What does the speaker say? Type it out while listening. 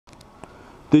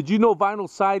Did you know vinyl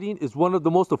siding is one of the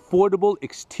most affordable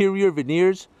exterior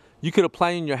veneers you could apply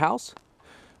in your house?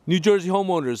 New Jersey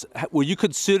homeowners, were you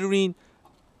considering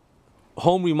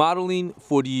home remodeling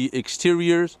for the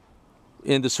exteriors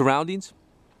and the surroundings?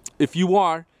 If you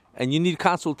are, and you need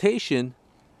consultation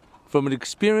from an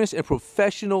experienced and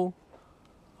professional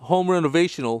home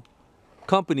renovational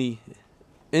company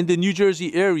in the New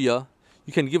Jersey area,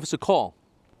 you can give us a call.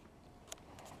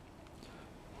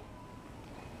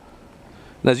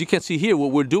 Now, as you can see here,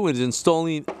 what we're doing is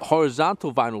installing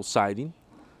horizontal vinyl siding.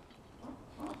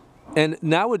 And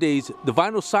nowadays, the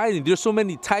vinyl siding, there's so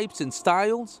many types and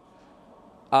styles.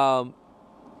 They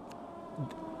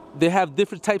have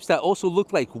different types that also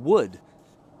look like wood.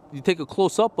 You take a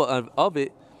close-up of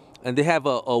it, and they have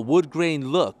a wood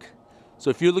grain look.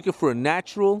 So if you're looking for a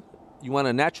natural, you want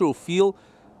a natural feel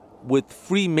with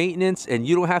free maintenance, and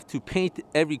you don't have to paint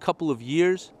every couple of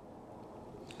years,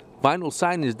 vinyl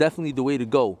siding is definitely the way to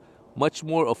go. Much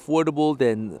more affordable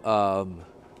than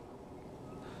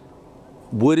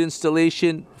wood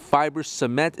installation, fiber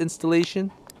cement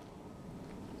installation.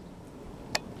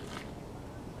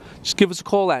 Just give us a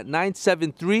call at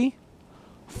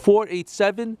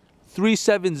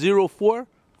 973-487-3704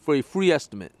 for a free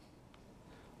estimate.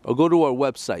 Or go to our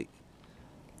website,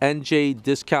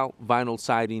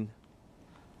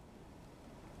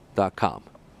 njdiscountvinylsiding.com.